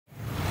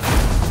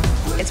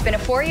It's been a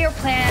 4-year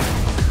plan,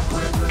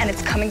 and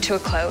it's coming to a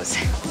close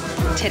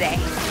today.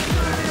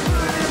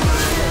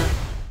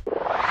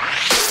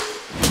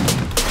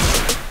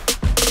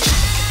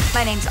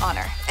 My name's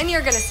Honor, and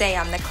you're gonna say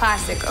I'm the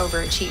classic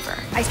overachiever.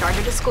 I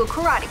started a school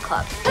karate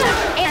club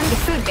and the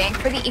food bank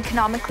for the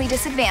economically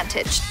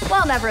disadvantaged,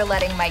 while never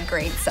letting my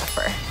grades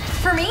suffer.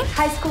 For me,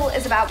 high school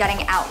is about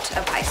getting out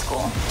of high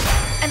school.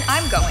 And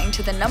I'm going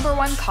to the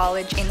 #1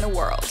 college in the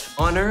world.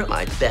 Honor,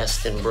 my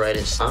best and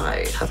brightest.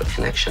 I have a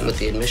connection with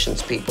the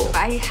admissions people.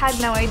 I had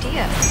no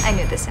idea. I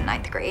knew this in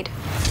 9th grade.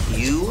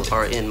 You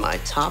are in my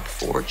top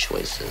 4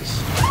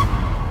 choices.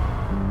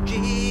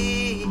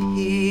 G,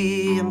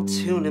 I'm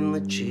tuning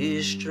the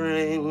G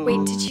string.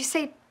 Wait, did you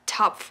say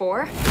top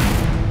 4?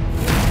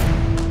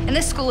 In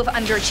this school of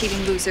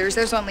underachieving losers,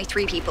 there's only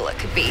 3 people it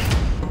could be.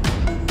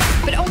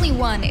 But only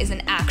one is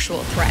an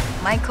actual threat.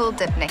 Michael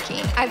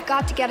Dipnicki. I've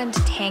got to get him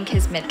to tank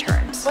his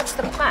midterms. What's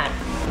the plan?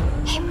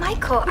 Hey,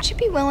 Michael, would you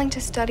be willing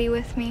to study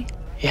with me?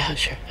 Yeah,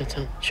 sure.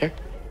 Sure.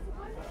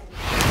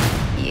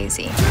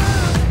 Easy.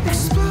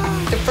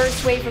 The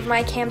first wave of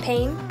my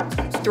campaign,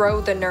 throw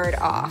the nerd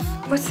off.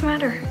 What's the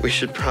matter? We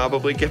should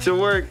probably get to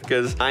work,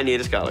 because I need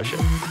a scholarship.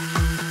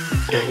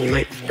 Yeah, you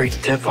might break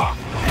the tip off.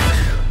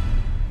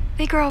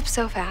 They grow up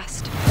so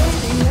fast.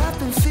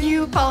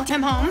 You call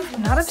him home?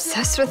 I'm not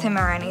obsessed with him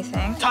or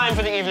anything. Time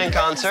for the evening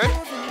concert.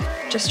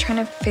 Just trying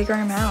to figure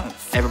him out.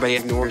 Everybody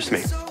ignores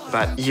me,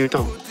 but you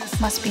don't.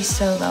 Must be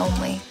so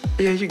lonely.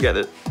 Yeah, you get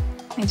it.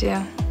 I do.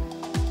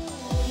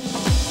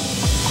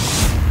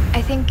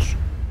 I think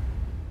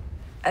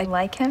I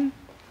like him.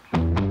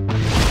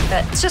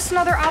 But it's just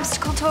another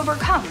obstacle to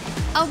overcome.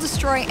 I'll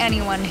destroy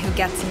anyone who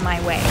gets in my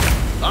way.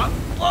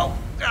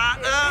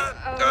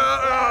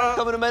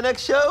 Coming to my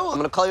next show, I'm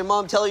gonna call your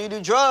mom, tell her you do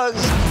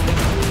drugs.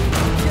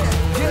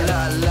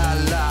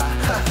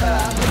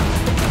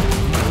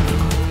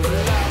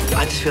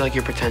 I just feel like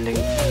you're pretending.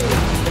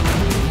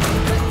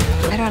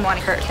 I don't want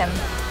to hurt him,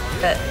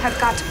 but I've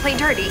got to play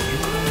dirty.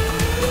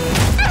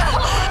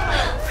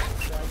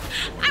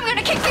 I'm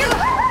gonna kick you!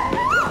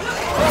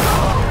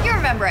 You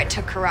remember I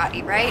took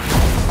karate, right?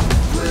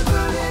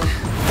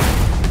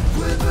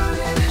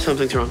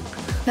 Something's wrong.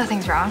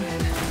 Nothing's wrong.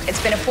 It's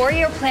been a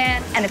 4-year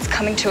plan, and it's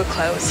coming to a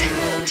close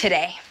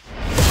today.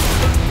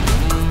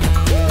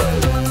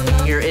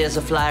 Here is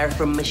a flyer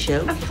from my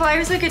show. A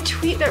flyer's like a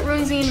tweet that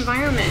ruins the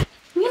environment.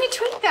 I'm gonna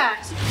tweet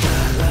that.